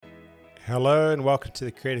Hello and welcome to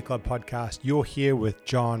the Creator Club podcast. You're here with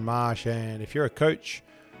John Marsh, and if you're a coach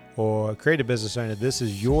or a creative business owner, this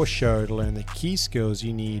is your show to learn the key skills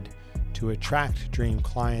you need to attract dream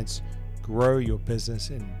clients, grow your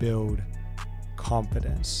business, and build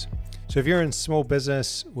confidence. So if you're in small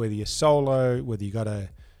business, whether you're solo, whether you got a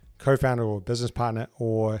co-founder or a business partner,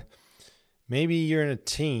 or maybe you're in a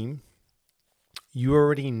team, you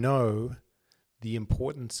already know the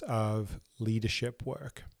importance of leadership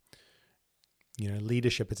work.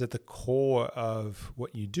 Leadership is at the core of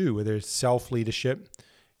what you do, whether it's self-leadership,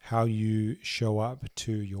 how you show up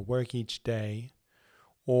to your work each day,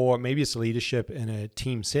 or maybe it's leadership in a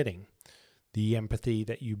team setting, the empathy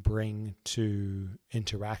that you bring to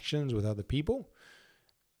interactions with other people,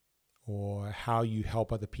 or how you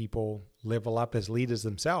help other people level up as leaders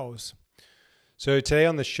themselves. So today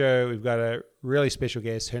on the show, we've got a really special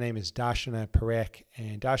guest. Her name is Darshana Parekh,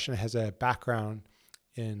 and Darshana has a background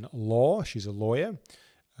in law. She's a lawyer,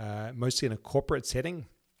 mostly in a corporate setting.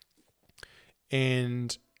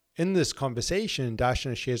 And in this conversation,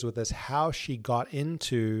 Darshana shares with us how she got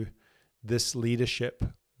into this leadership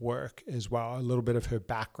work as well, a little bit of her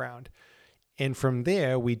background. And from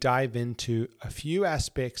there, we dive into a few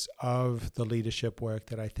aspects of the leadership work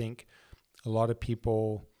that I think a lot of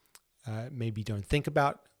people maybe don't think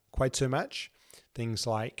about quite so much. Things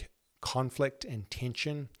like conflict and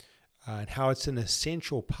tension, and how it's an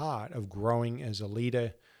essential part of growing as a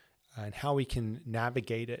leader, and how we can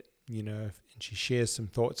navigate it, and she shares some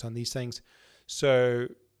thoughts on these things. So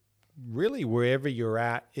really, wherever you're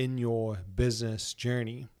at in your business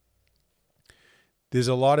journey, there's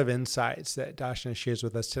a lot of insights that Darshana shares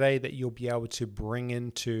with us today that you'll be able to bring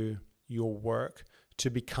into your work to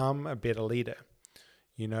become a better leader.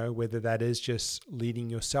 Whether that is just leading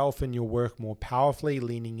yourself in your work more powerfully,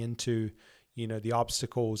 leaning into the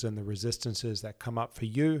obstacles and the resistances that come up for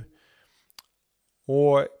you,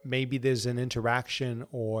 or maybe there's an interaction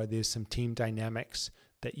or there's some team dynamics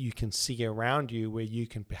that you can see around you where you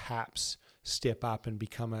can perhaps step up and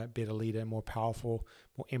become a better leader, more powerful,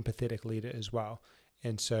 more empathetic leader as well.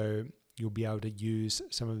 And so you'll be able to use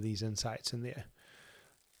some of these insights in there.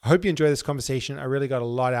 I hope you enjoy this conversation. I really got a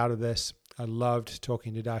lot out of this. I loved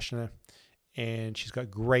talking to Darshana, and she's got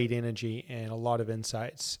great energy and a lot of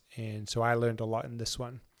insights. And so I learned a lot in this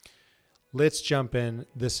one. Let's jump in.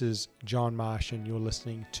 This is John Marsh, and you're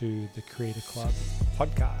listening to the Creator Club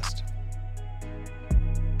podcast.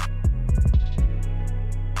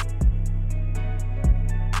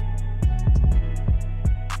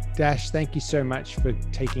 Dash, thank you so much for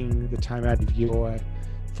taking the time out of your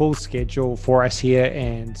full schedule for us here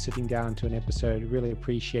and sitting down to an episode. Really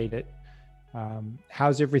appreciate it.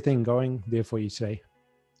 How's everything going there for you today?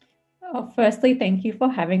 Firstly, thank you for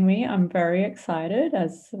having me. I'm very excited.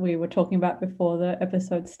 As we were talking about before the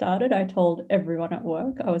episode started, I told everyone at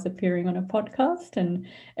work I was appearing on a podcast, and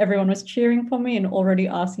everyone was cheering for me and already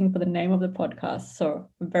asking for the name of the podcast. So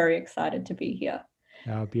I'm very excited to be here.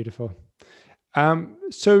 Oh, beautiful.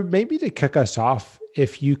 So maybe to kick us off,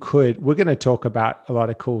 if you could, we're going to talk about a lot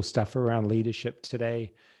of cool stuff around leadership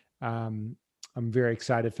today. I'm very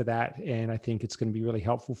excited for that. And I think it's going to be really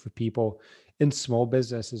helpful for people in small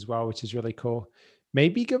business as well, which is really cool.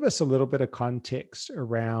 Maybe give us a little bit of context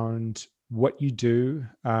around what you do,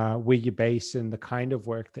 where you're based, and the kind of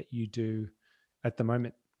work that you do at the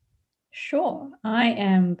moment. Sure. I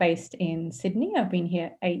am based in Sydney. I've been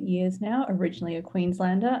here 8 years now, originally a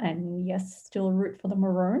Queenslander, and yes, still root for the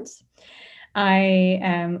Maroons. I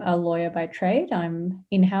am a lawyer by trade. I'm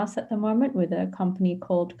in-house at the moment with a company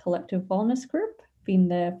called Collective Wellness Group. Been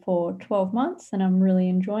there for 12 months and I'm really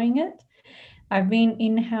enjoying it. I've been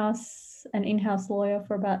an in-house lawyer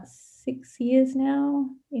for about 6 years now.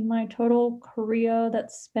 In my total career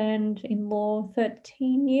that's spanned in law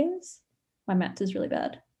 13 years. My maths is really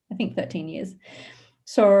bad. I think 13 years.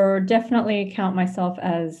 So definitely count myself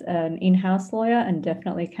as an in-house lawyer, and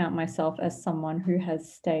definitely count myself as someone who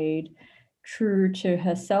has stayed true to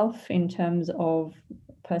herself in terms of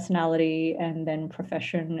personality and then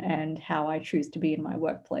profession and how I choose to be in my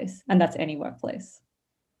workplace. And that's any workplace.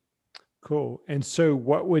 Cool. And so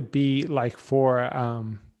what would be like for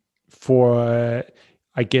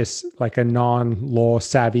I guess like a non-law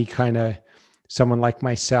savvy kind of someone like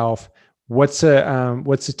myself, what's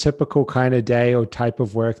a typical kind of day or type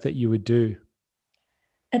of work that you would do?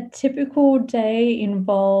 A typical day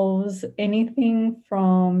involves anything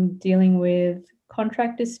from dealing with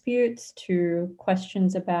contract disputes to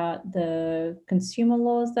questions about the consumer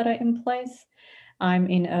laws that are in place. I'm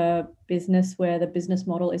in a business where the business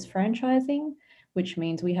model is franchising, which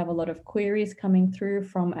means we have a lot of queries coming through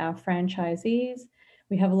from our franchisees.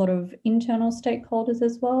 We have a lot of internal stakeholders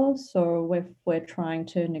as well. So if we're trying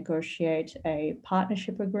to negotiate a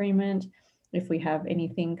partnership agreement, if we have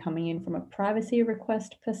anything coming in from a privacy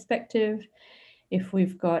request perspective, if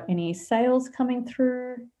we've got any sales coming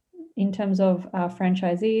through in terms of our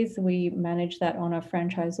franchisees, we manage that on a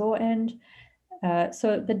franchisor end.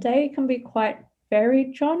 So the day can be quite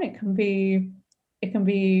varied, John. It can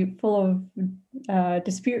be full of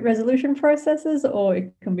dispute resolution processes, or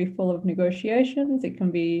it can be full of negotiations. It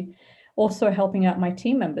can be also helping out my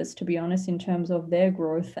team members, to be honest, in terms of their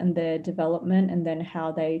growth and their development, and then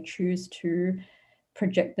how they choose to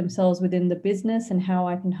project themselves within the business and how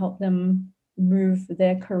I can help them move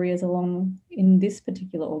their careers along in this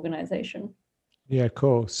particular organization. Yeah,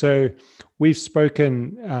 cool. So we've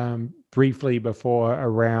spoken briefly before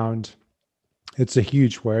around, it's a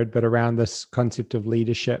huge word, but around this concept of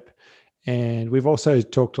leadership. And we've also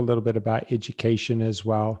talked a little bit about education as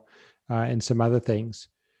well, and some other things.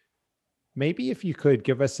 Maybe if you could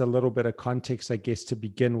give us a little bit of context, I guess, to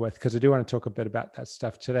begin with, because I do want to talk a bit about that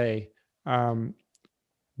stuff today.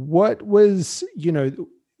 What was,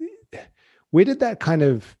 where did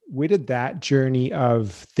that journey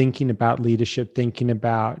of thinking about leadership, thinking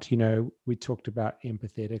about, we talked about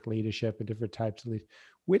empathetic leadership and different types of leadership.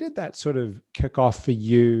 Where did that sort of kick off for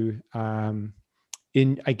you,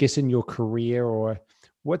 in your career, or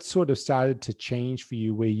what sort of started to change for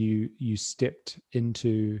you where you stepped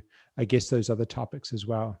into, I guess, those other topics as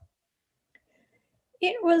well?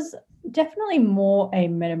 It was definitely more a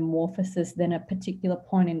metamorphosis than a particular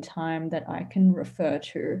point in time that I can refer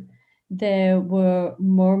to. There were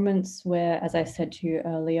moments where, as I said to you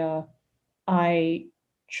earlier, I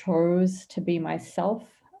chose to be myself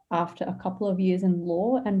after a couple of years in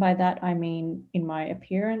law. And by that, I mean in my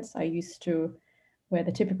appearance. I used to wear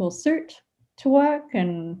the typical suit to work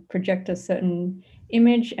and project a certain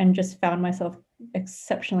image, and just found myself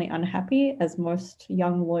exceptionally unhappy, as most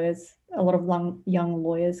young lawyers, a lot of young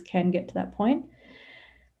lawyers can get to that point.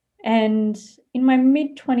 And in my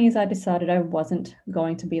mid 20s, I decided I wasn't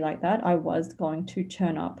going to be like that. I was going to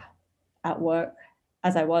turn up at work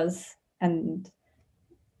as I was, and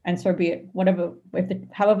so be it. Whatever,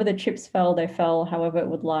 however the chips fell, they fell. However it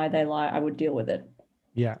would lie, they lie. I would deal with it.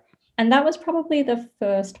 Yeah. And that was probably the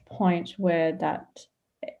first point where that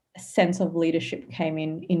sense of leadership came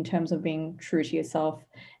in terms of being true to yourself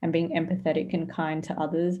and being empathetic and kind to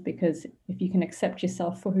others. Because if you can accept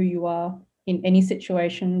yourself for who you are in any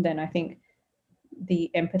situation, then I think the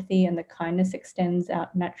empathy and the kindness extends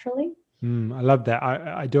out naturally. I love that.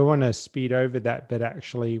 I do want to speed over that bit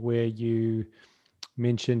actually, where you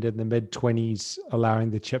mentioned in the mid 20s, allowing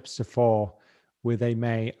the chips to fall where they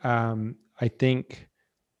may. I think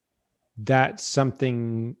that's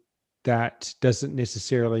something that doesn't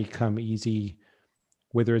necessarily come easy,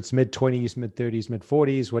 whether it's mid 20s, mid 30s, mid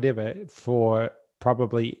 40s, whatever, for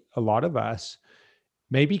probably a lot of us.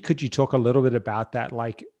 Maybe could you talk a little bit about that?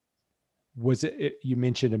 Like, you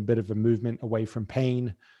mentioned a bit of a movement away from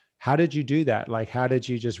pain. How did you do that? Like, how did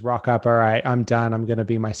you just rock up? All right, I'm done. I'm going to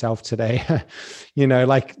be myself today.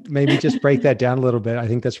 Like maybe just break that down a little bit. I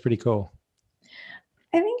think that's pretty cool.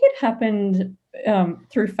 I think it happened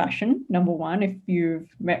through fashion, number one. If you've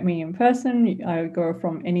met me in person, I go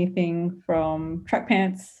from anything from track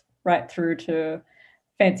pants right through to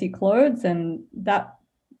fancy clothes. And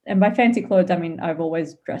by fancy clothes, I mean, I've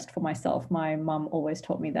always dressed for myself. My mum always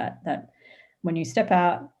taught me that when you step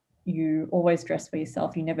out, you always dress for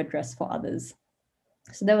yourself. You never dress for others.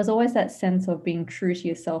 So there was always that sense of being true to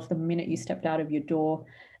yourself the minute you stepped out of your door,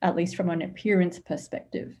 at least from an appearance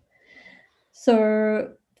perspective.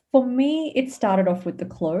 So for me, it started off with the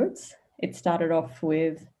clothes. It started off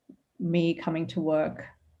with me coming to work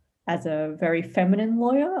as a very feminine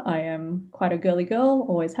lawyer. I am quite a girly girl,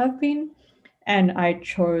 always have been. And I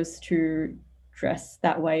chose to dress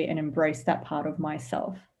that way and embrace that part of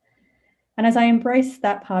myself. And as I embraced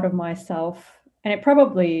that part of myself, and it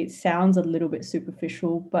probably sounds a little bit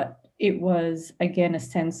superficial, but it was again a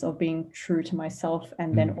sense of being true to myself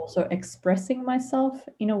and then also expressing myself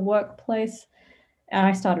in a workplace. And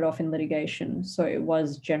I started off in litigation, so it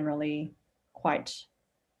was generally quite,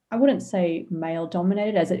 I wouldn't say male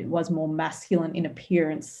dominated, as it was more masculine in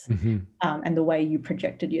appearance, and the way you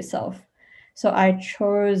projected yourself. So I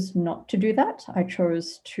chose not to do that. I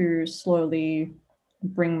chose to slowly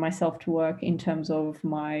bring myself to work in terms of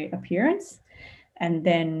my appearance. And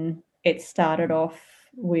then it started off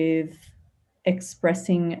with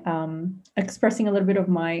expressing a little bit of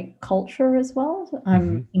my culture as well.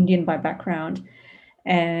 I'm Indian by background,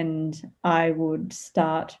 and I would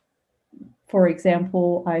start, for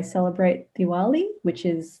example, I celebrate Diwali, which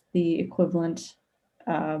is the equivalent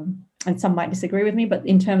and some might disagree with me, but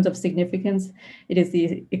in terms of significance, it is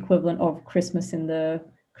the equivalent of Christmas in the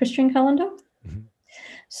Christian calendar. Mm-hmm.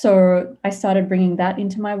 So I started bringing that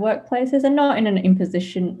into my workplaces, and not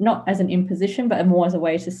as an imposition, but more as a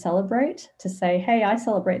way to celebrate, to say, hey, I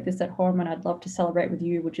celebrate this at home and I'd love to celebrate with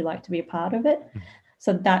you. Would you like to be a part of it? Mm-hmm.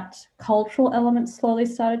 So that cultural element slowly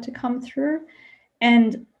started to come through.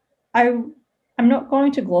 And I'm not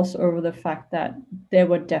going to gloss over the fact that there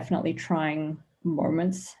were definitely trying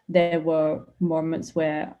moments. There were moments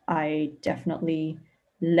where I definitely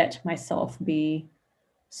let myself be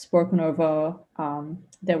spoken over.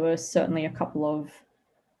 There were certainly a couple of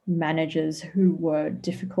managers who were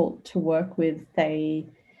difficult to work with. They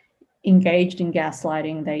engaged in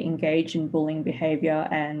gaslighting, they engaged in bullying behavior,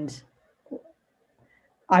 and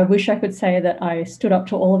I wish I could say that I stood up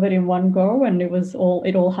to all of it in one go and it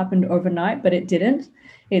all happened overnight, but it didn't.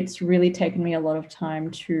 It's really taken me a lot of time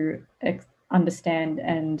to understand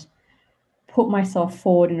and put myself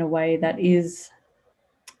forward in a way that is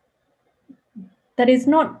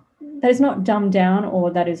not dumbed down, or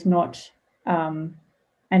that is not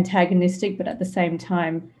antagonistic, but at the same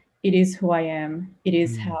time, it is who I am. It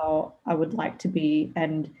is how I would like to be,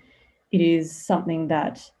 and it is something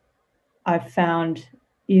that I've found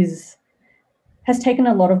has taken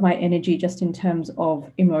a lot of my energy just in terms of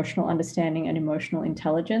emotional understanding and emotional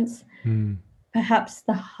intelligence. Perhaps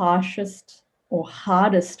the harshest, or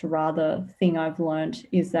hardest rather, thing I've learned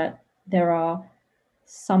is that there are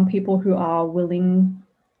some people who are willing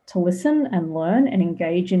to listen and learn and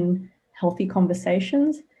engage in healthy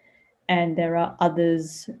conversations, and there are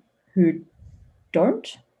others who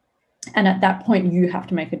don't. And at that point, you have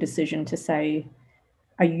to make a decision to say,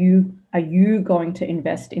 are you going to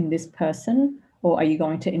invest in this person, or are you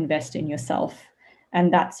going to invest in yourself?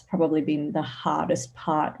 And that's probably been the hardest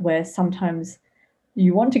part, where sometimes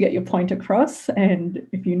you want to get your point across, and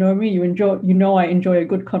if you know me, I enjoy a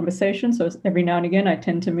good conversation. So every now and again, I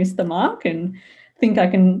tend to miss the mark and think I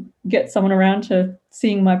can get someone around to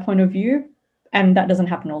seeing my point of view, and that doesn't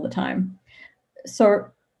happen all the time. So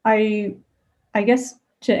I guess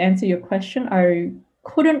to answer your question, I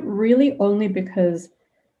couldn't really, only because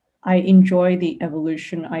I enjoy the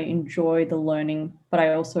evolution, I enjoy the learning, but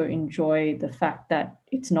I also enjoy the fact that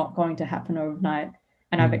it's not going to happen overnight,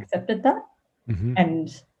 and I've accepted that. Mm-hmm.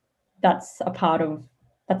 And that's a part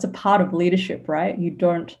of leadership, right? You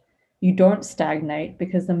don't stagnate,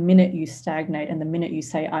 because the minute you stagnate and the minute you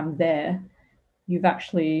say I'm there, you've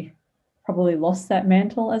actually probably lost that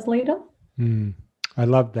mantle as leader. I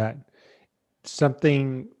love that.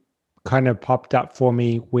 Something kind of popped up for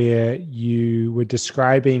me where you were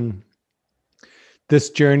describing this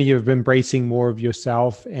journey of embracing more of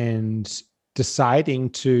yourself and deciding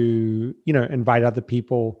to, invite other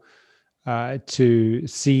people to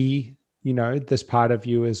see, this part of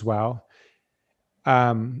you as well.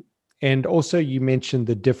 And also you mentioned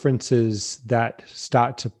the differences that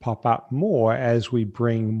start to pop up more as we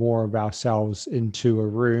bring more of ourselves into a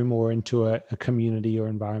room or into a community or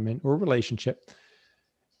environment or relationship.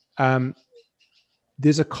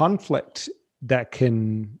 There's a conflict that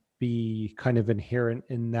can be kind of inherent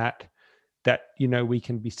in that, we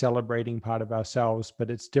can be celebrating part of ourselves, but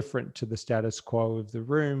it's different to the status quo of the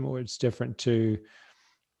room, or it's different to,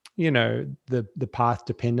 the path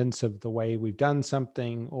dependence of the way we've done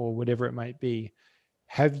something or whatever it might be.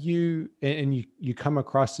 Have you, and you come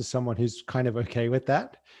across as someone who's kind of okay with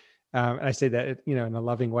that? And I say that, in a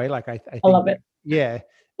loving way. Like I think, love it. Yeah.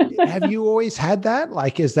 Have you always had that?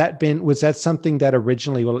 Like, was that something that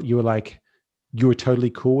originally you were totally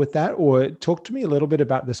cool with that? Or talk to me a little bit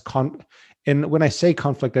about this and when I say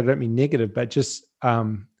conflict, I don't mean negative, but just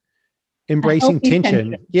embracing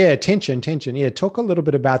tension. Yeah, tension. Yeah, talk a little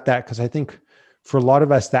bit about that, because I think for a lot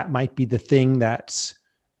of us that might be the thing that's,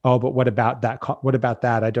 oh, but what about that? What about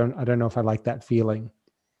that? I don't know if I like that feeling.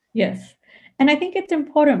 Yes, and I think it's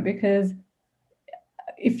important, because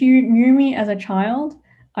if you knew me as a child,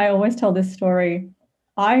 I always tell this story.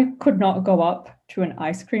 I could not go up to an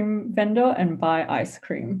ice cream vendor and buy ice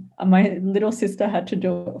cream. My little sister had to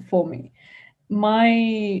do it for me.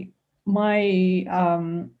 My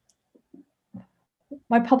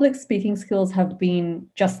public speaking skills have been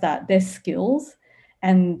just that. They're skills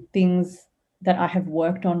and things that I have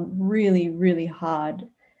worked on really, really hard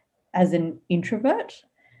as an introvert.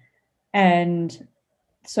 And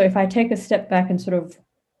so if I take a step back and sort of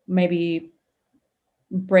maybe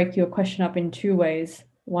break your question up in two ways,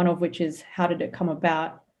 one of which is, how did it come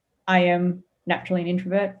about? I am naturally an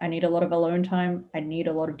introvert. I need a lot of alone time. I need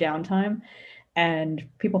a lot of downtime. And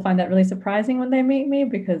people find that really surprising when they meet me,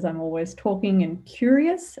 because I'm always talking and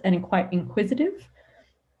curious and quite inquisitive,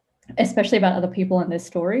 especially about other people and their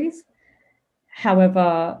stories.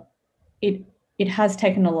 However, it has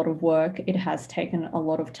taken a lot of work. It has taken a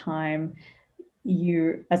lot of time.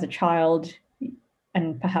 You, as a child,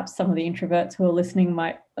 and perhaps some of the introverts who are listening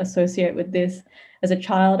might associate with this. As a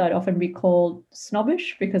child, I'd often be called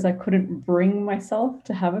snobbish because I couldn't bring myself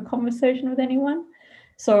to have a conversation with anyone.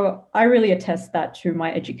 So I really attest that to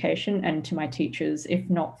my education and to my teachers. If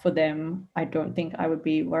not for them, I don't think I would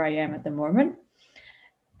be where I am at the moment.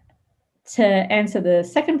 To answer the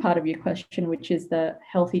second part of your question, which is the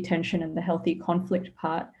healthy tension and the healthy conflict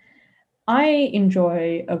part, I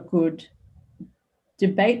enjoy a good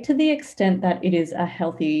debate to the extent that it is a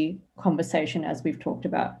healthy conversation, as we've talked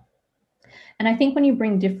about. And I think when you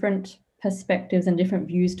bring different perspectives and different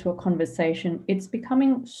views to a conversation, it's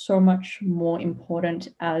becoming so much more important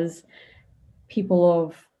as people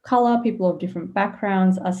of color, people of different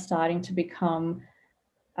backgrounds are starting to become,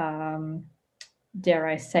 dare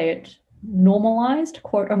I say it, normalized,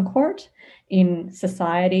 quote unquote, in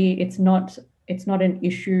society. It's not an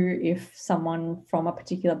issue if someone from a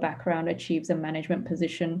particular background achieves a management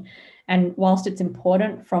position. And whilst it's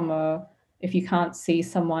important if you can't see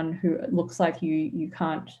someone who looks like you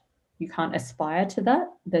can't aspire to that.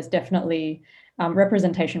 There's definitely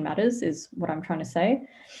representation matters, is what I'm trying to say.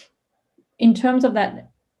 In terms of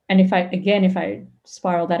that, and if I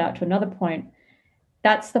spiral that out to another point,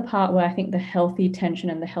 that's the part where I think the healthy tension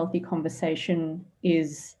and the healthy conversation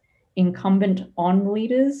is incumbent on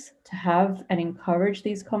leaders to have and encourage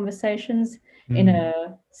these conversations in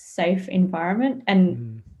a safe environment.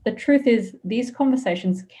 And the truth is, these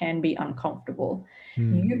conversations can be uncomfortable.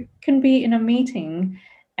 You can be in a meeting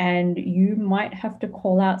and you might have to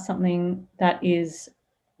call out something that is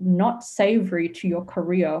not savory to your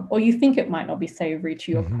career, or you think it might not be savory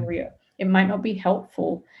to your career. It might not be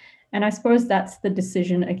helpful. And I suppose that's the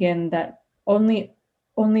decision, again, that only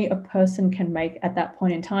a person can make at that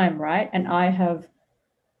point in time, right? And I have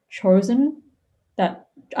chosen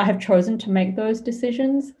to make those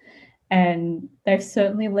decisions, and they've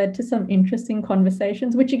certainly led to some interesting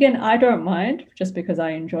conversations, which again, I don't mind just because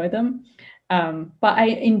I enjoy them. But I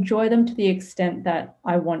enjoy them to the extent that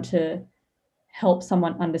I want to help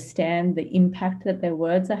someone understand the impact that their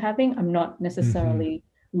words are having. I'm not necessarily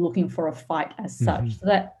looking for a fight as such. So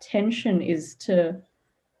that tension is to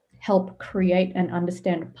help create and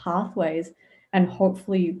understand pathways and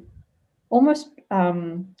hopefully almost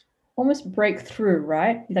break through,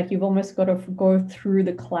 right? Like you've almost got to go through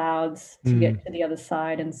the clouds to get to the other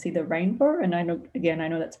side and see the rainbow. And I know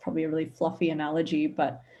that's probably a really fluffy analogy,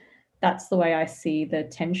 but that's the way I see the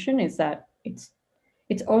tension, is that it's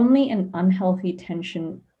only an unhealthy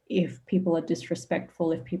tension if people are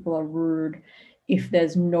disrespectful, if people are rude, if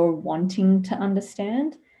there's no wanting to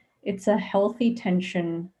understand. It's a healthy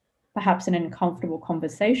tension, perhaps an uncomfortable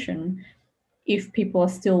conversation, if people are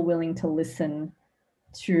still willing to listen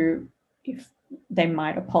to, if they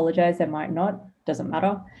might apologize, they might not, doesn't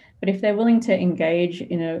matter. But if they're willing to engage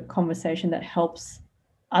in a conversation that helps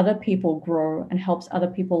other people grow and helps other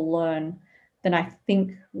people learn, then I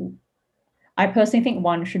personally think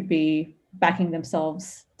one should be backing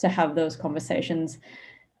themselves to have those conversations.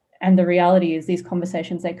 And the reality is, these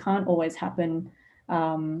conversations, they can't always happen.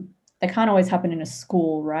 They can't always happen in a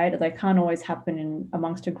school, right? They can't always happen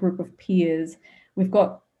amongst a group of peers. We've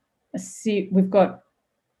got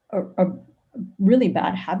a really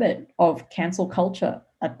bad habit of cancel culture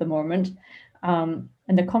at the moment. And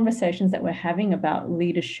the conversations that we're having about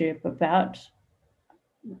leadership, about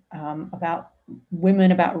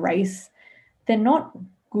women, about race, they're not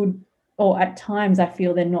good, or at times I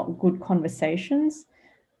feel they're not good conversations.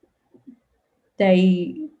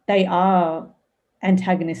 They are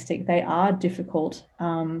antagonistic, they are difficult,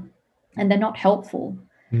 and they're not helpful.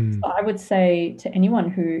 So I would say to anyone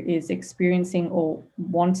who is experiencing or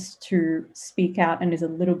wants to speak out and is a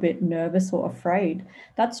little bit nervous or afraid,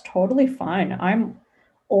 that's totally fine. I'm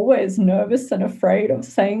always nervous and afraid of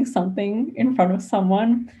saying something in front of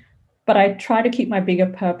someone, but I try to keep my bigger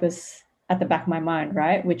purpose at the back of my mind,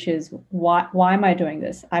 right? Which is, why am I doing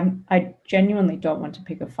this? I genuinely don't want to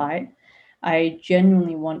pick a fight. I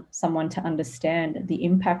genuinely want someone to understand the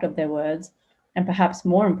impact of their words. And perhaps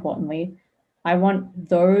more importantly, I want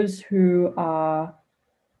those who are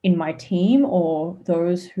in my team, or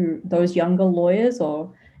those younger lawyers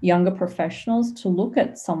or younger professionals, to look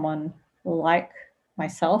at someone like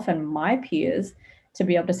myself and my peers to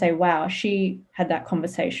be able to say, wow, she had that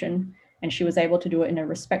conversation and she was able to do it in a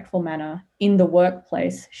respectful manner in the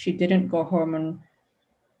workplace. She didn't go home and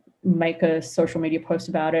make a social media post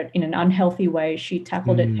about it in an unhealthy way. She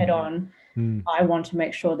tackled it head on. I want to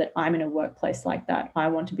make sure that I'm in a workplace like that. I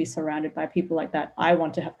want to be surrounded by people like that. I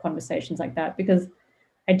want to have conversations like that, because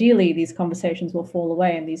ideally these conversations will fall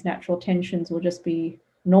away and these natural tensions will just be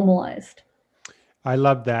normalized. I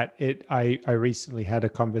love that. I recently had a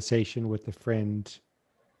conversation with a friend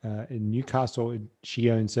in Newcastle.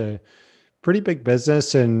 She owns a pretty big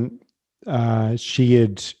business, and she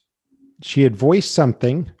had voiced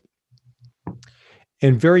something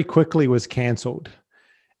and very quickly was canceled.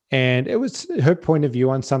 And it was her point of view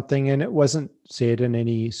on something, and it wasn't said in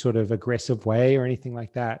any sort of aggressive way or anything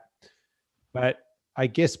like that. But I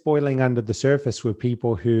guess boiling under the surface were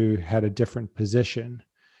people who had a different position.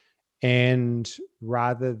 And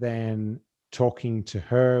rather than talking to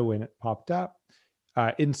her when it popped up,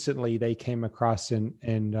 instantly they came across and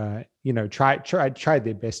tried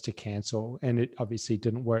their best to cancel, and it obviously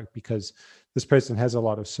didn't work because this person has a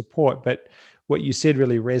lot of support. But what you said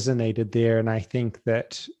really resonated there, and I think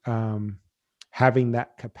that having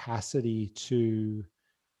that capacity to,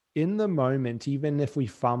 in the moment, even if we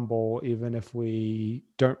fumble, even if we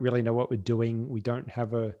don't really know what we're doing, we don't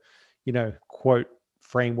have a quote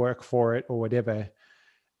framework for it or whatever,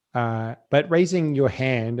 but raising your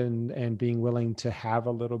hand and being willing to have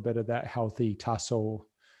a little bit of that healthy tussle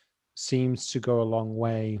seems to go a long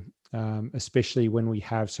way, especially when we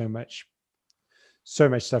have so much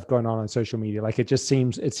stuff going on social media. Like it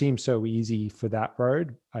seems so easy for that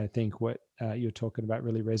road. I think what you're talking about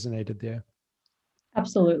really resonated there.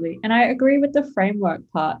 Absolutely. And I agree with the framework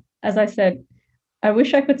part. As I said, I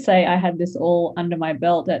wish I could say I had this all under my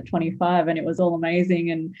belt at 25 and it was all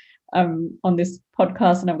amazing and I'm on this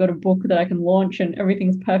podcast and I've got a book that I can launch and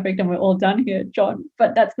everything's perfect and we're all done here, John.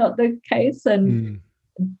 But that's not the case. And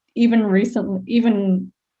even recently,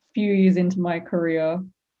 even a few years into my career,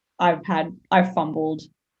 I've fumbled.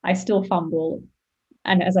 I still fumble.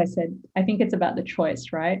 And as I said, I think it's about the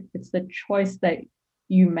choice, right? It's the choice that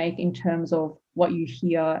you make in terms of what you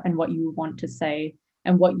hear and what you want to say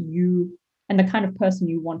and and the kind of person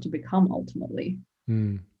you want to become ultimately.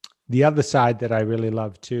 The other side that I really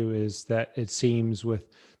love too is that it seems with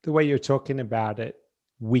the way you're talking about it,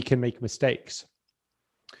 we can make mistakes.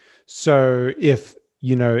 So if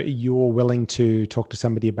you're willing to talk to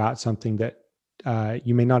somebody about something that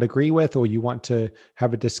you may not agree with, or you want to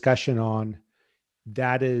have a discussion on,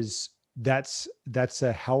 that's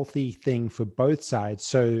a healthy thing for both sides.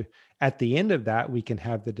 So at the end of that, we can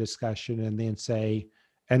have the discussion and then say,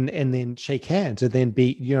 and then shake hands and then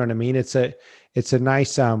be, you know what I mean? It's a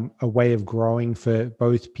nice a way of growing for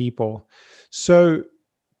both people. So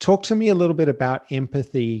talk to me a little bit about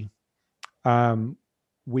empathy.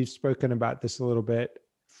 We've spoken about this a little bit.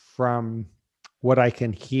 From what I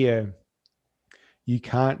can hear, we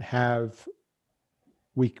can't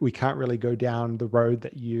really go down the road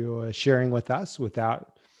that you are sharing with us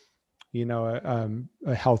without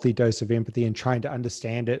a healthy dose of empathy and trying to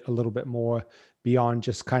understand it a little bit more beyond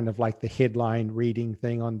just kind of like the headline reading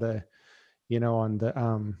thing on the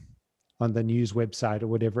news website or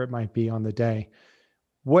whatever it might be on the day.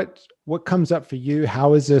 What comes up for you?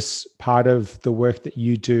 How is this part of the work that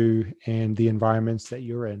you do and the environments that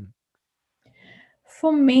you're in?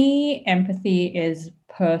 For me, empathy is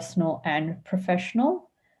personal and professional.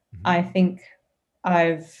 Mm-hmm. I think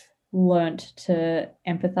I've learned to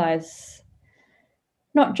empathize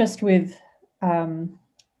not just with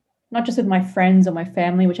my friends or my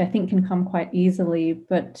family, which I think can come quite easily,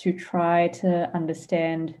 but to try to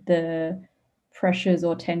understand the pressures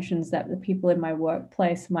or tensions that the people in my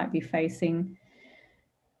workplace might be facing,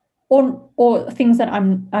 or things that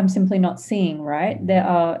I'm simply not seeing, right?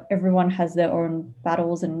 Everyone has their own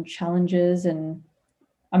battles and challenges, and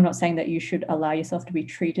I'm not saying that you should allow yourself to be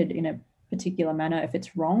treated in a particular manner if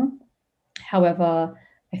it's wrong. However,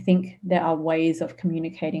 I think there are ways of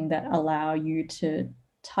communicating that allow you to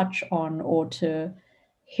touch on or to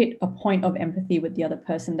hit a point of empathy with the other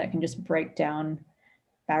person that can just break down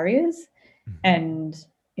barriers. Mm-hmm. And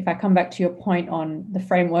if I come back to your point on the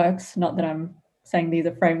frameworks, not that I'm saying these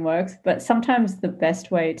are frameworks, but sometimes the best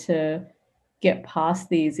way to get past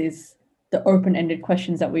these is the open-ended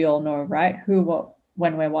questions that we all know, right? Who, what,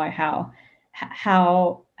 when, where, why, how.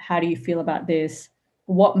 How do you feel about this?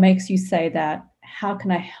 What makes you say that? How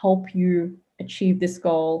can I help you achieve this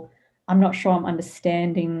goal? I'm not sure I'm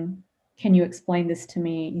understanding. Can you explain this to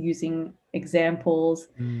me using examples?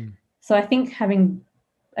 So I think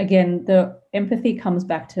again, the empathy comes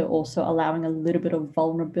back to also allowing a little bit of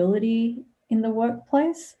vulnerability in the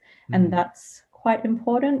workplace. And that's quite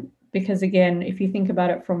important because, again, if you think about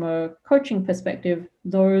it from a coaching perspective,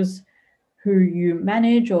 those who you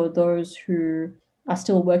manage or those who are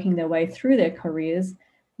still working their way through their careers,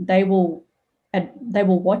 they will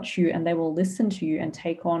watch you and they will listen to you and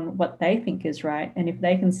take on what they think is right. And if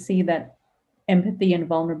they can see that empathy and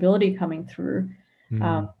vulnerability coming through,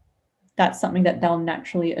 That's something that they'll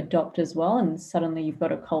naturally adopt as well. And suddenly you've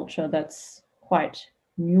got a culture that's quite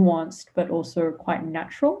nuanced, but also quite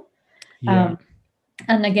natural. Yeah.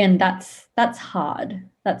 And again, that's hard.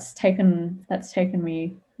 That's taken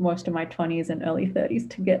me most of my 20s and early 30s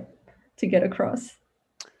to get across.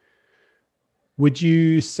 Would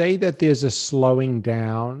you say that there's a slowing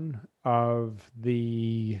down of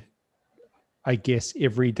the, I guess,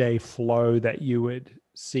 everyday flow that you would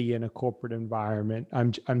see in a corporate environment?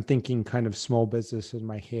 I'm thinking kind of small business in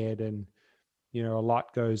my head, and a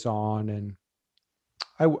lot goes on, and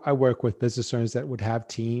I work with business owners that would have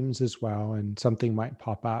teams as well, and something might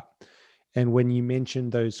pop up. And when you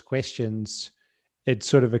mentioned those questions, it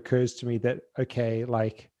sort of occurs to me that, okay,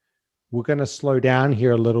 like, we're going to slow down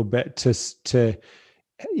here a little bit to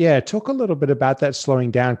talk a little bit about that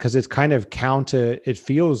slowing down, because it's kind of it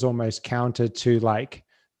feels almost counter to like,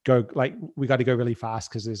 we got to go really fast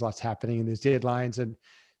because there's lots happening and there's deadlines. And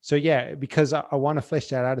so, because I want to flesh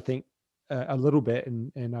that out, I think a little bit.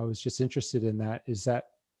 And I was just interested in that. Is that,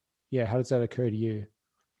 how does that occur to you?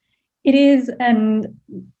 It is. And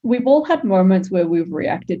we've all had moments where we've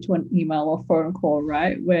reacted to an email or phone call,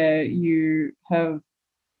 right? Where you have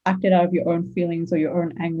acted out of your own feelings or your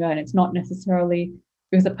own anger. And it's not necessarily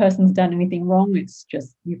because the person's done anything wrong. It's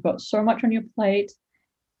just you've got so much on your plate.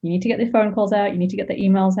 You need to get the phone calls out, you need to get the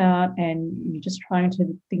emails out, and you're just trying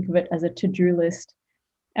to think of it as a to-do list.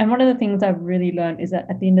 And one of the things I've really learned is that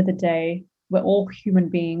at the end of the day, we're all human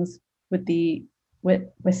beings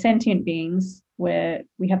we're sentient beings where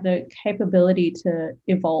we have the capability to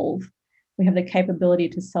evolve. We have the capability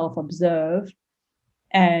to self-observe,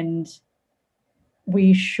 and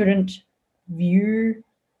we shouldn't view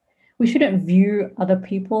other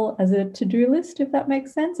people as a to-do list, if that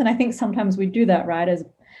makes sense. And I think sometimes we do that, right?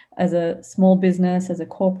 As a small business, as a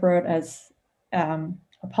corporate, as a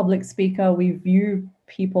public speaker, we view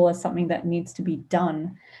people as something that needs to be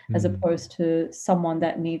done, as opposed to someone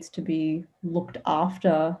that needs to be looked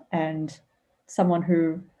after, and someone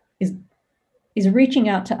who is reaching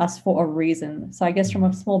out to us for a reason. So I guess from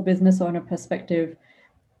a small business owner perspective,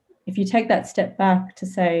 if you take that step back to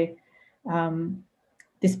say,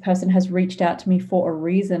 this person has reached out to me for a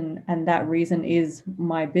reason, and that reason is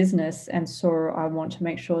my business. And so I want to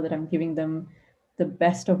make sure that I'm giving them the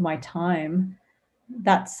best of my time.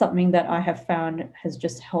 That's something that I have found has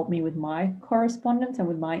just helped me with my correspondence and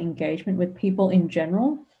with my engagement with people in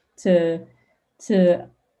general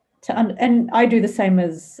and I do the same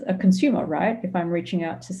as a consumer, right? If I'm reaching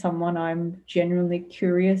out to someone, I'm genuinely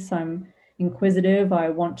curious, I'm inquisitive, I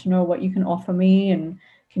want to know what you can offer me, and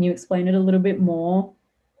can you explain it a little bit more?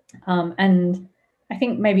 And I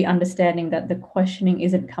think maybe understanding that the questioning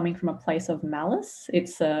isn't coming from a place of malice.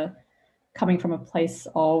 It's coming from a place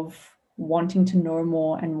of wanting to know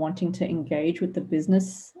more and wanting to engage with the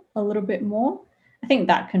business a little bit more. I think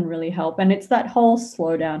that can really help. And it's that whole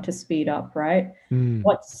slow down to speed up, right?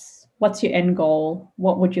 What's your end goal?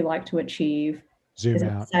 What would you like to achieve? Zoom Is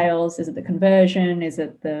it out. sales? Is it the conversion? Is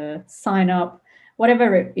it the sign up?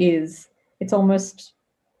 Whatever it is, it's almost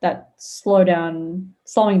that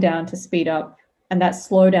slowing down to speed up. And that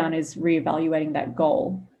slowdown is reevaluating that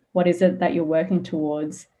goal. What is it that you're working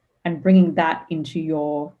towards, and bringing that into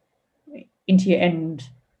your end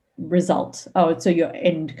result. Oh, so your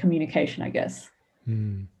end communication, I guess.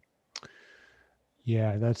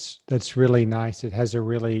 Yeah, that's really nice. It has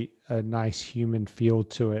a nice human feel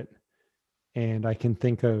to it. And I can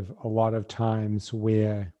think of a lot of times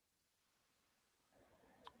where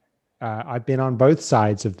I've been on both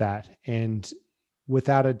sides of that. And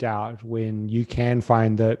without a doubt, when you can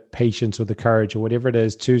find the patience or the courage or whatever it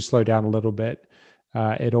is to slow down a little bit,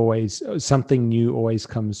 something new always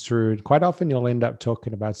comes through. And quite often you'll end up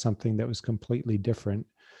talking about something that was completely different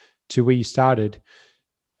to where you started.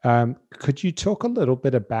 Could you talk a little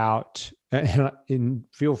bit about, and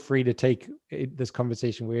feel free to take this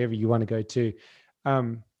conversation wherever you want to go to.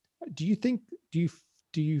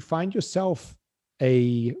 Do you find yourself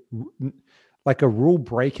like a rule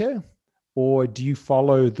breaker, or do you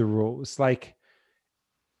follow the rules? Like,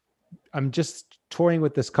 I'm just toying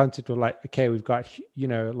with this concept of like, okay, we've got,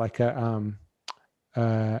 like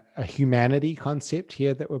a humanity concept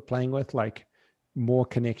here that we're playing with, like more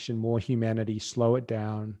connection, more humanity, slow it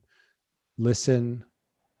down, listen.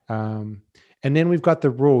 And then we've got the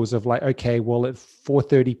rules of like, okay, well, at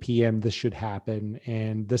 4:30 p.m. this should happen,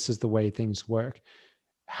 and this is the way things work.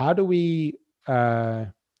 How do we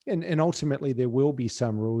and ultimately there will be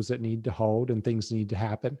some rules that need to hold and things need to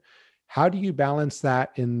happen. How do you balance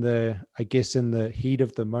that in the heat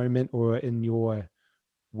of the moment or in your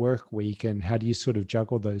work week, and how do you sort of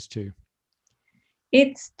juggle those two?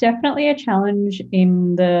 It's definitely a challenge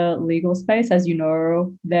in the legal space. As you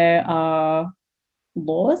know, there are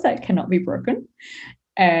laws that cannot be broken,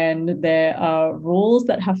 and there are rules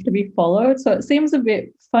that have to be followed. So it seems a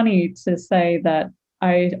bit funny to say that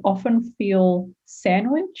I often feel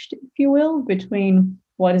sandwiched, if you will, between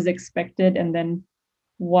what is expected and then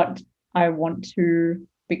what I want to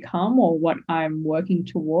become or what I'm working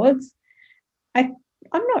towards. I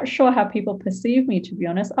I'm not sure how people perceive me, to be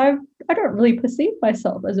honest. I don't really perceive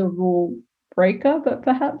myself as a rule breaker, but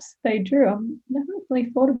perhaps they do. I've never really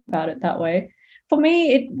thought about it that way. For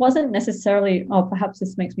me, it wasn't necessarily, oh, perhaps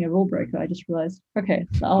this makes me a rule breaker. I just realized, okay,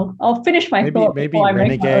 so I'll finish my thought Maybe before I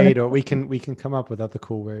make my own. renegade, or we can come up with other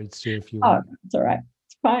cool words too if you Oh, want. it's all right.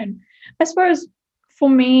 It's fine. I suppose for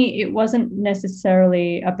me, it wasn't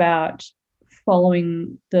necessarily about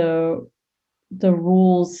following the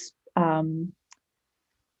rules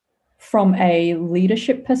from a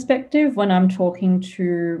leadership perspective. When I'm talking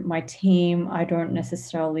to my team, I don't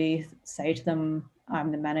necessarily say to them,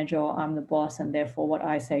 I'm the manager, I'm the boss, and therefore what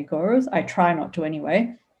I say goes. I try not to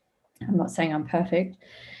anyway. I'm not saying I'm perfect.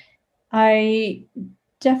 I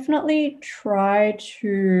definitely try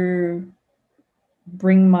to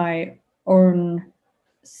bring my own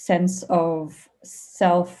sense of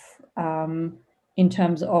self in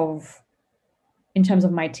terms of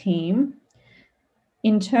my team.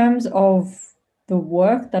 In terms of the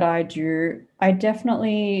work that I do, I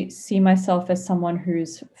definitely see myself as someone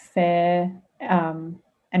who's fair and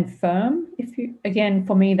firm. If you, again,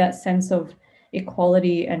 for me, that sense of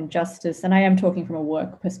equality and justice, and I am talking from a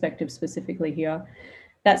work perspective specifically here,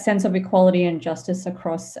 that sense of equality and justice um,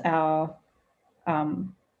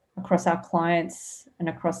 across our clients and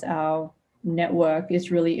across our network is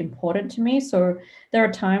really important to me. So there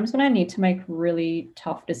are times when I need to make really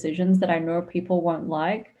tough decisions that I know people won't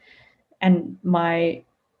like, and my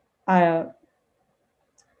uh,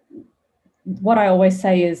 what I always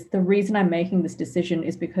say is the reason I'm making this decision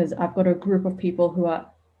is because I've got a group of people who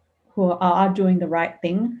are doing the right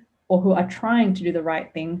thing or who are trying to do the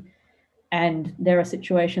right thing, and there are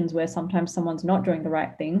situations where sometimes someone's not doing the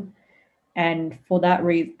right thing, and for that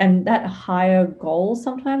reason, and that higher goal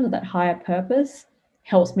sometimes, or that higher purpose,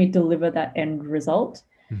 helps me deliver that end result.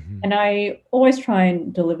 Mm-hmm. And I always try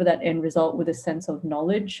and deliver that end result with a sense of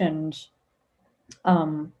knowledge and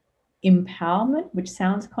um, empowerment, which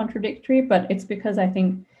sounds contradictory, but it's because I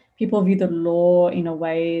think people view the law in a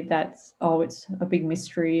way that's, oh, it's a big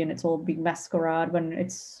mystery and it's all a big masquerade, when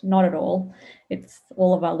it's not at all. It's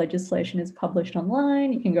all of our legislation is published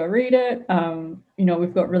online. You can go read it.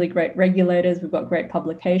 We've got really great regulators, we've got great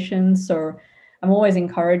publications. So I'm always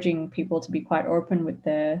encouraging people to be quite open with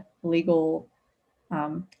their legal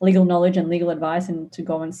knowledge and legal advice, and to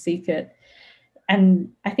go and seek it.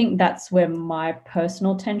 And I think that's where my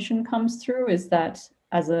personal tension comes through, is that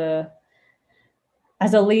as a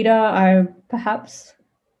leader, I perhaps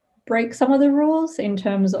break some of the rules in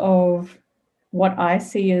terms of what I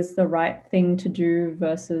see as the right thing to do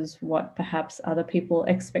versus what perhaps other people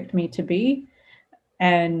expect me to be.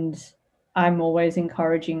 And I'm always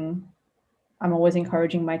encouraging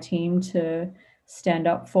my team to stand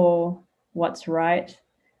up for what's right.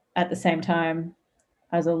 At the same time,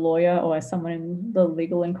 as a lawyer or as someone in the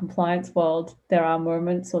legal and compliance world, there are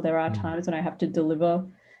moments or there are times when I have to deliver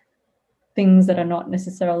things that are not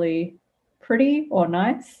necessarily pretty or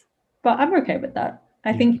nice, but I'm okay with that.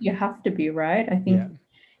 I think you have to be, right? I think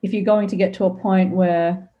if you're going to get to a point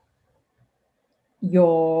where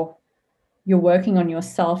you're working on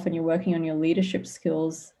yourself and you're working on your leadership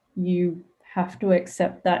skills, you have to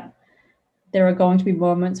accept that there are going to be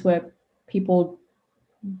moments where people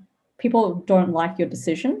don't like your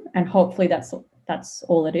decision, and hopefully that's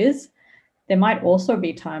all it is. There might also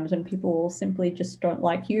be times when people simply just don't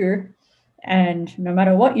like you, and no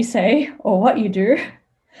matter what you say or what you do,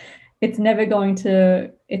 it's never going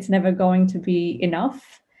to be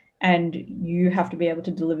enough, and you have to be able to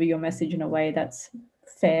deliver your message in a way that's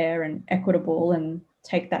fair and equitable, and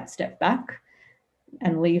take that step back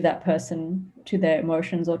and leave that person to their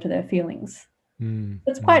emotions or to their feelings.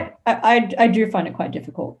 It's quite, I do find it quite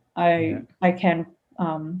difficult. I can,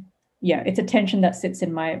 it's a tension that sits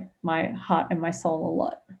in my heart and my soul a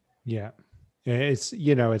lot. Yeah. It's,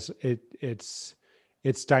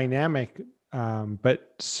 it's dynamic,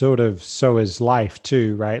 but sort of so is life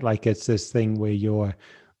too, right? Like it's this thing where you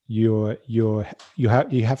have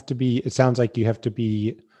to be, it sounds like you have to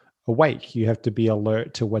be awake. You have to be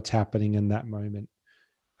alert to what's happening in that moment.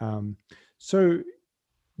 So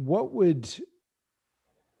what would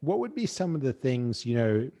be some of the things,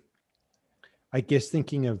 I guess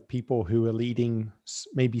thinking of people who are leading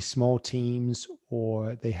maybe small teams,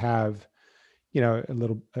 or they have,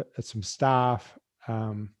 some staff.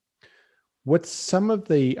 What's some of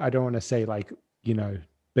the, I don't want to say like,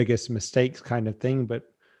 biggest mistakes kind of thing,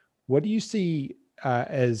 but what do you see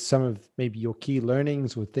as some of maybe your key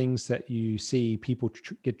learnings or things that you see people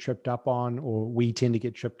get tripped up on, or we tend to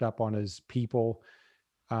get tripped up on as people,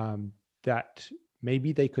 that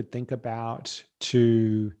maybe they could think about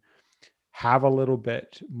to have a little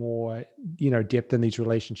bit more, depth in these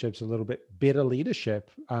relationships, a little bit better leadership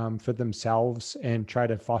for themselves, and try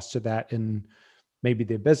to foster that in maybe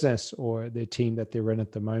their business or their team that they're in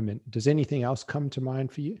at the moment? Does anything else come to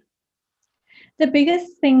mind for you? The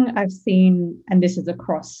biggest thing I've seen, and this is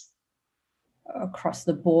across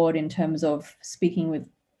the board in terms of speaking with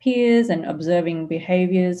peers and observing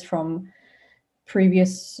behaviors from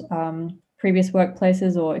previous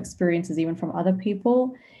workplaces or experiences even from other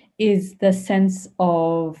people, is the sense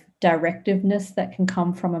of directiveness that can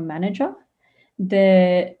come from a manager.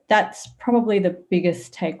 That's probably the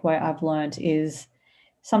biggest takeaway I've learned, is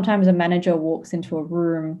sometimes a manager walks into a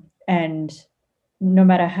room and no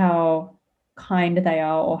matter how kind they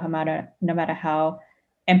are, or no matter how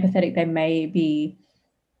empathetic they may be,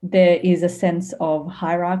 there is a sense of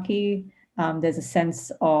hierarchy. There's a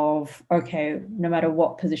sense of, okay, no matter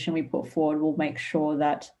what position we put forward, we'll make sure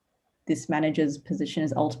that this manager's position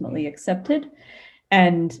is ultimately accepted.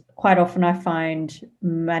 And quite often I find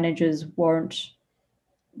managers won't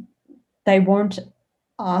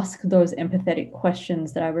ask those empathetic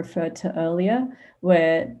questions that I referred to earlier,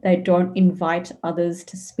 where they don't invite others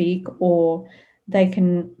to speak, or they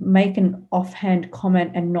can make an offhand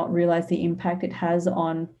comment and not realize the impact it has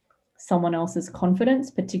on someone else's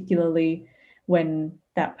confidence, particularly when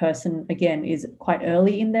that person, again, is quite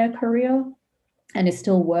early in their career and is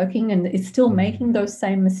still working and is still making those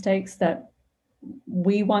same mistakes that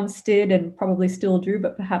we once did and probably still do,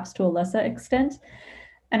 but perhaps to a lesser extent.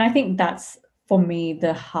 And I think that's, for me,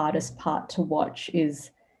 the hardest part to watch,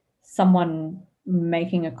 is someone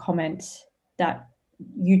making a comment that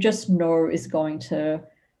you just know is going to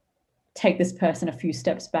take this person a few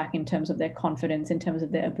steps back in terms of their confidence, in terms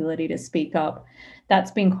of their ability to speak up.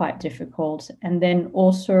 That's been quite difficult. And then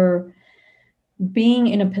also being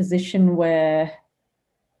in a position where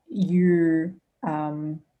you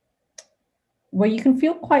can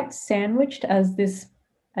feel quite sandwiched as this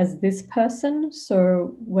person.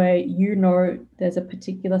 So where there's a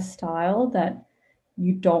particular style that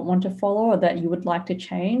you don't want to follow, or that you would like to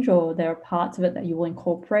change, or there are parts of it that you will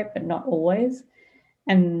incorporate but not always.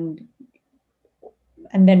 And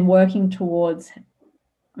then working towards,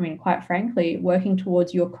 quite frankly, working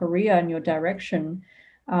towards your career and your direction,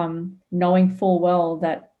 knowing full well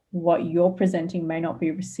that what you're presenting may not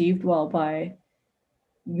be received well by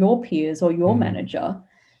your peers or your manager.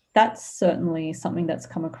 That's certainly something that's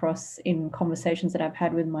come across in conversations that I've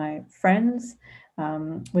had with my friends,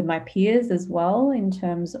 with my peers as well, in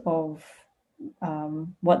terms of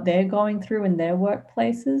what they're going through in their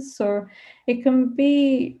workplaces. So it can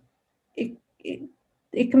be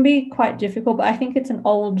quite difficult, but I think it's an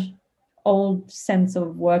old sense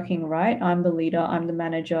of working, right? I'm the leader, I'm the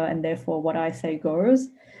manager, and therefore what I say goes.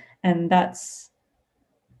 And that's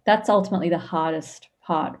ultimately the hardest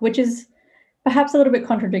part, which is perhaps a little bit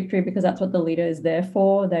contradictory, because that's what the leader is there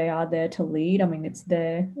for. They are there to lead. It's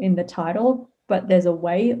there in the title, but there's a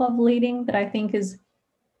way of leading that I think is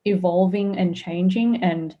evolving and changing.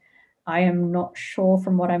 And I am not sure,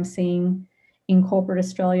 from what I'm seeing in corporate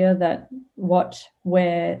Australia, that what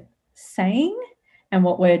we're saying and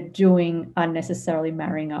what we're doing are necessarily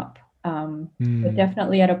marrying up. We're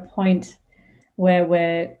definitely at a point where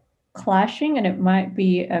we're clashing, and it might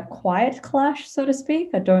be a quiet clash, so to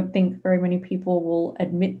speak. I don't think very many people will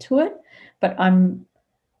admit to it, but I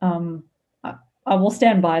will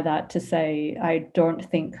stand by that to say I don't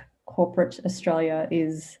think corporate Australia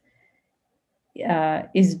is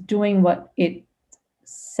doing what it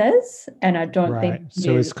says, and I don't think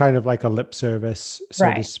so it's kind of like a lip service,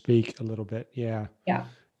 so to speak, a little bit. Yeah.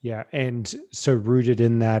 And so rooted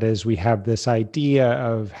in that is we have this idea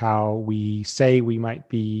of how we say we might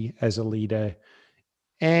be as a leader,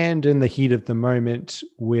 and in the heat of the moment,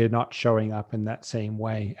 we're not showing up in that same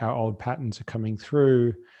way. Our old patterns are coming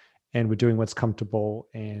through, and we're doing what's comfortable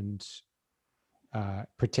and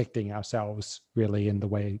protecting ourselves, really, in the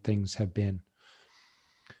way things have been.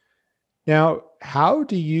 Now, how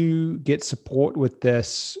do you get support with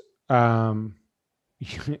this on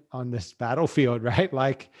this battlefield, right?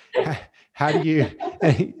 Like, how do you,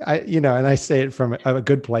 and I say it from a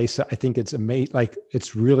good place. I think it's amazing. Like,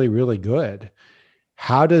 it's really, really good.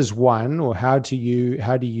 How does one, or how do you,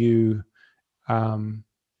 you're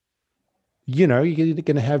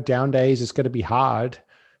going to have down days. It's going to be hard.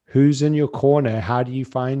 who's in your corner? How do you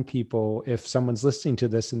find people if someone's listening to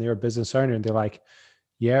this and they're a business owner and they're like,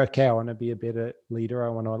 yeah, okay, I want to be a better leader. I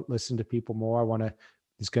want to listen to people more.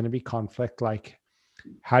 There's going to be conflict. Like,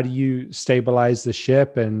 how do you stabilize the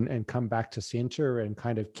ship and come back to center and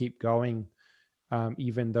kind of keep going,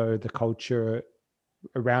 even though the culture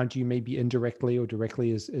around you maybe indirectly or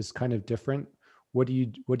directly is kind of different? What do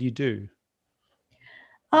you do?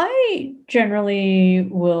 I generally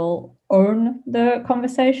will own the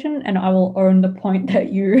conversation, and I will own the point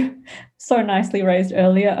that you so nicely raised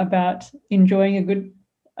earlier about enjoying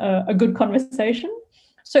a good conversation.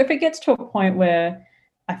 So if it gets to a point where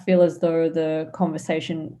I feel as though the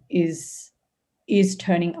conversation is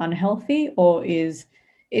turning unhealthy, or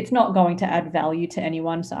it's not going to add value to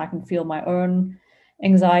anyone, so I can feel my own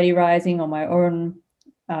anxiety rising or my own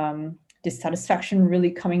dissatisfaction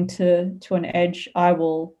really coming to an edge, I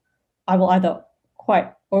will either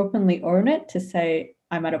quite openly own it to say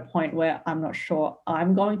I'm at a point where I'm not sure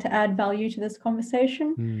I'm going to add value to this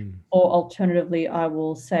conversation, or alternatively, I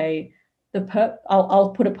will say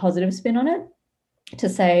I'll put a positive spin on it to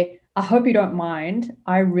say, I hope you don't mind.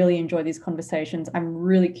 I really enjoy these conversations. I'm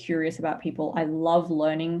really curious about people. I love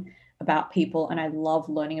learning about people, and I love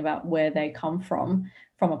learning about where they come from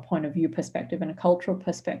a point of view perspective and a cultural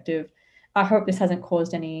perspective. I hope this hasn't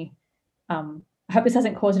caused any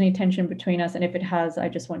tension between us. And if it has, I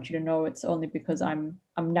just want you to know it's only because I'm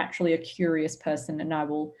naturally a curious person, and I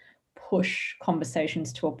will push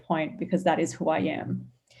conversations to a point because that is who I am.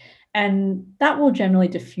 And that will generally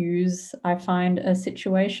diffuse, I find, a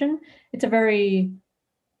situation. It's a very,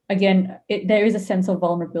 again, there is a sense of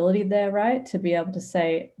vulnerability there, right? To be able to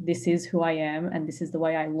say, this is who I am and this is the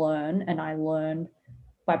way I learn. And I learn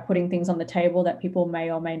by putting things on the table that people may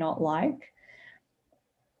or may not like.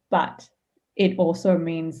 But it also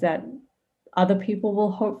means that other people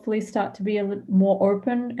will hopefully start to be a little more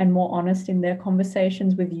open and more honest in their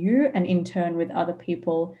conversations with you, and in turn with other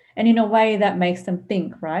people, and in a way that makes them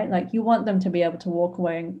think, right? Like, you want them to be able to walk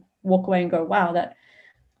away and go, wow, that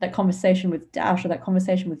conversation with Dash or that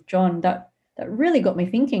conversation with John, that really got me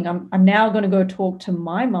thinking. I'm now going to go talk to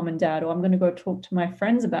my mum and dad, or I'm going to go talk to my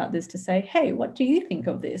friends about this to say, hey, what do you think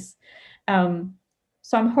of this?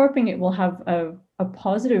 So I'm hoping it will have a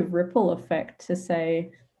positive ripple effect to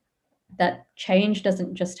say that change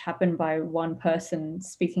doesn't just happen by one person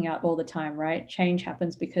speaking out all the time, right? Change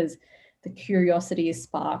happens because the curiosity is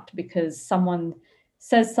sparked, because someone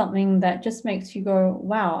says something that just makes you go,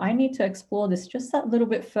 wow, I need to explore this just that little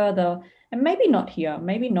bit further. And maybe not here,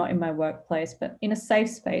 maybe not in my workplace, but in a safe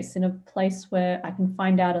space, in a place where I can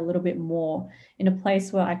find out a little bit more, in a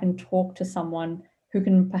place where I can talk to someone who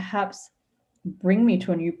can perhaps bring me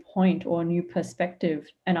to a new point or a new perspective,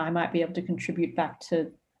 and I might be able to contribute back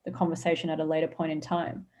to the conversation at a later point in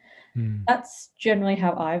time. That's generally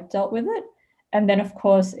how I've dealt with it. And then, of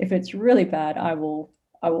course, if it's really bad, I will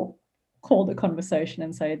call the conversation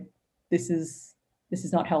and say, this is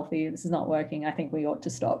not healthy, this is not working, I think we ought to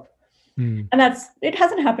stop. And it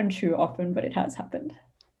hasn't happened too often, but it has happened.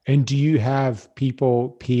 And do you have people,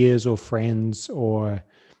 peers or friends, or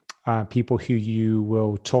people who you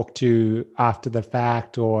will talk to after the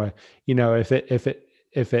fact, or if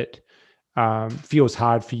it feels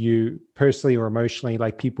hard for you personally or emotionally,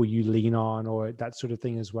 like people you lean on or that sort of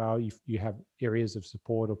thing as well? You have areas of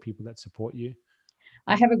support or people that support you?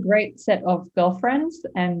 I have a great set of girlfriends,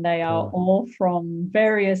 and they are all from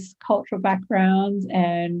various cultural backgrounds,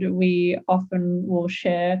 and we often will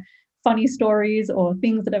share funny stories or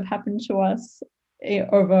things that have happened to us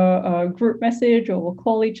over a group message, or we'll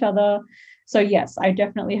call each other. So yes, I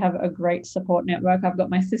definitely have a great support network. I've got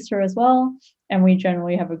my sister as well, and we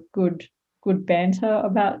generally have a good banter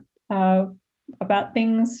about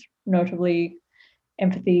things, notably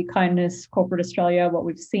empathy, kindness, corporate Australia, what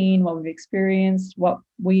we've seen, what we've experienced, what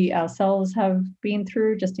we ourselves have been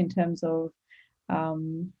through, just in terms of,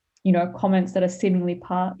 comments that are seemingly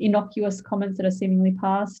innocuous comments that are seemingly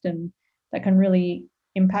passed, and that can really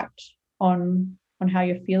impact on how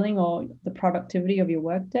you're feeling or the productivity of your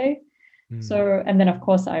workday. So, and then of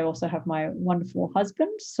course, I also have my wonderful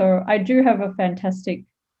husband. So I do have a fantastic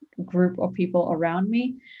group of people around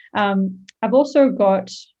me. I've also got,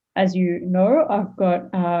 as you know, I've got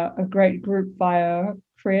a great group via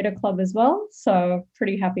Creator Club as well. So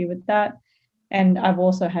pretty happy with that. And I've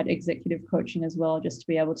also had executive coaching as well, just to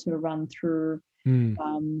be able to run through,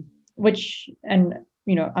 which, and,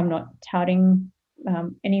 I'm not touting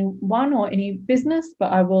anyone or any business,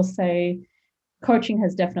 but I will say coaching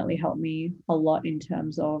has definitely helped me a lot in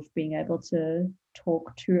terms of being able to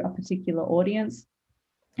talk to a particular audience.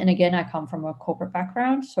 And again, I come from a corporate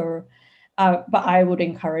background, so but I would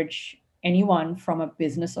encourage anyone from a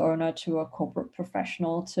business owner to a corporate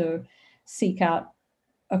professional to seek out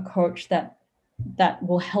a coach that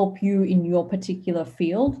will help you in your particular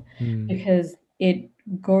field, because it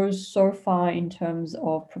goes so far in terms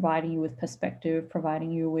of providing you with perspective,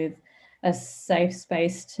 providing you with a safe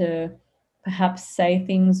space to perhaps say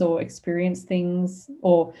things or experience things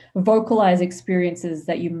or vocalize experiences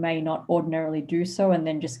that you may not ordinarily do so, and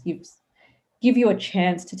then just give you a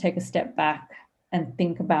chance to take a step back and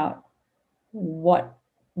think about what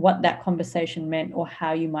that conversation meant or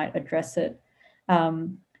how you might address it.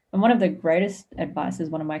 And one of the greatest advices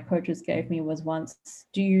one of my coaches gave me was once,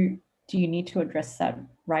 do you need to address that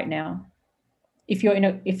right now? If you're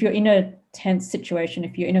in a tense situation,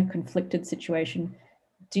 if you're in a conflicted situation,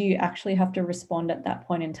 do you actually have to respond at that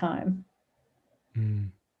point in time?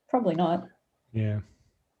 Probably not. Yeah.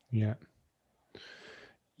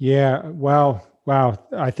 Wow.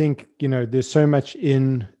 I think, there's so much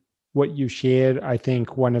in what you shared. I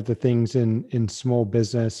think one of the things in small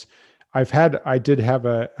business, I did have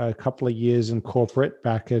a couple of years in corporate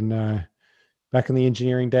back in the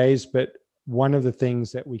engineering days, but one of the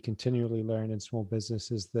things that we continually learn in small business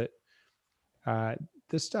is that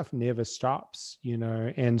this stuff never stops,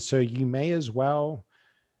 and so you may as well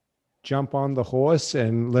jump on the horse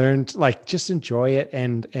and learn to, just enjoy it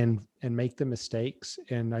and make the mistakes.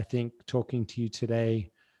 And I think talking to you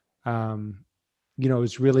today,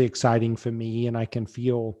 is really exciting for me, and I can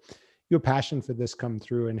feel your passion for this come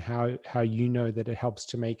through, and how that it helps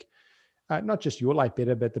to make not just your life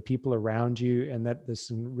better, but the people around you, and that this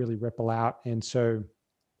can really ripple out. And so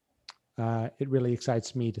it really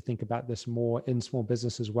excites me to think about this more in small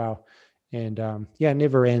business as well. And it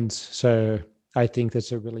never ends. So I think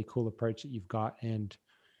that's a really cool approach that you've got. And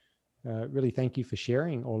really thank you for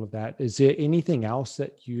sharing all of that. Is there anything else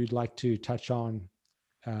that you'd like to touch on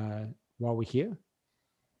while we're here?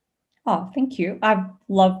 Oh, thank you. I've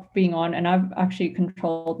loved being on, and I've actually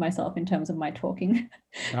controlled myself in terms of my talking,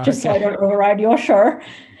 just so I don't override your show.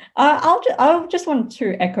 I'll just want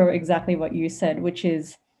to echo exactly what you said, which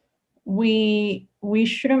is we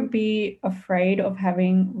shouldn't be afraid of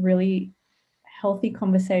having really healthy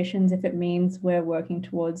conversations if it means we're working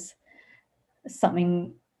towards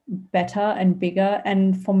something better and bigger.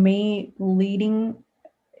 And for me, leading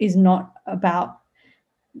is not about,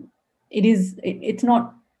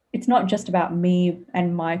 it's not just about me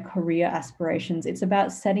and my career aspirations. It's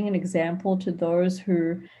about setting an example to those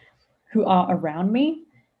who are around me,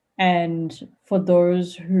 and for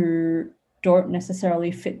those who don't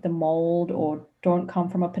necessarily fit the mold or don't come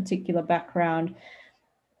from a particular background.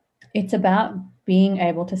 It's about being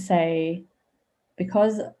able to say,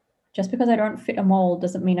 just because I don't fit a mold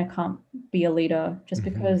doesn't mean I can't be a leader. Just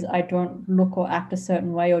because I don't look or act a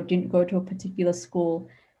certain way or didn't go to a particular school,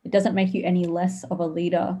 it doesn't make you any less of a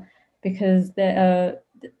leader, because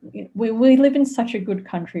we live in such a good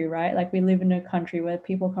country, right? We live in a country where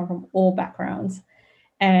people come from all backgrounds,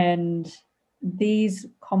 and these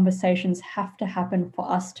conversations have to happen for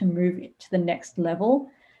us to move to the next level.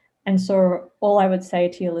 And so all I would say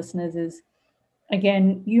to your listeners is,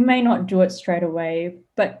 again, you may not do it straight away,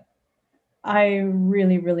 but I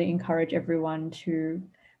really, really encourage everyone to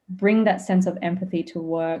bring that sense of empathy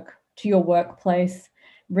to your workplace,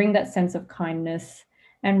 bring that sense of kindness,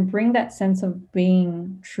 and bring that sense of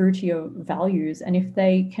being true to your values. And if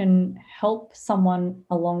they can help someone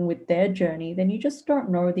along with their journey, then you just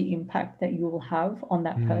don't know the impact that you will have on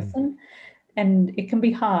that person. And it can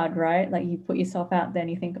be hard, right? You put yourself out there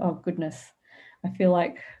and you think, oh goodness, I feel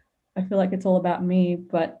like it's all about me,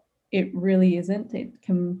 but it really isn't.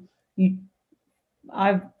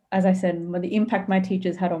 As I said, the impact my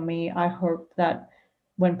teachers had on me, I hope that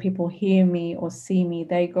when people hear me or see me,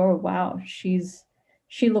 they go, wow,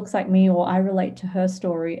 she looks like me, or I relate to her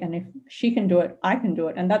story. And if she can do it, I can do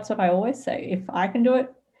it. And that's what I always say. If I can do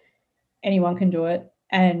it, anyone can do it.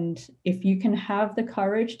 And if you can have the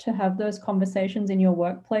courage to have those conversations in your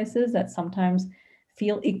workplaces that sometimes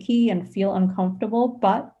feel icky and feel uncomfortable,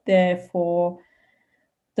 but they're for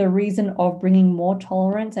the reason of bringing more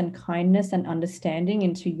tolerance and kindness and understanding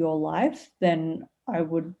into your life, then I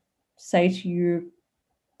would say to you,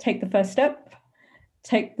 take the first step,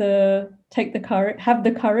 take the courage, have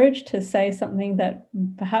the courage to say something that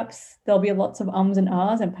perhaps there'll be lots of ums and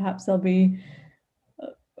ahs, and perhaps there'll be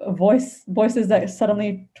voices that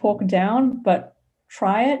suddenly talk down, but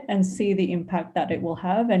try it and see the impact that it will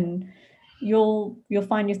have, and you'll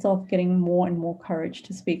find yourself getting more and more courage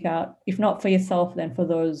to speak out, if not for yourself, then for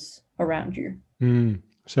those around you.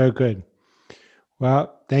 So good.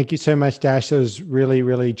 Well, thank you so much, Dash. It was really,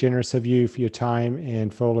 really generous of you for your time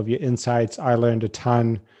and for all of your insights. I learned a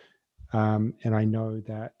ton, and I know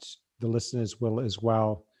that the listeners will as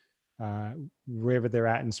well, wherever they're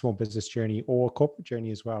at in small business journey or corporate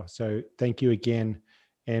journey as well. So thank you again.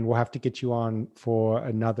 And we'll have to get you on for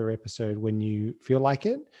another episode when you feel like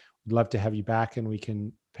it. We'd love to have you back and we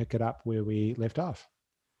can pick it up where we left off.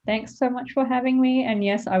 Thanks so much for having me. And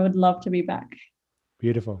yes, I would love to be back.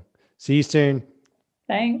 Beautiful. See you soon.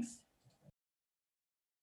 Thanks.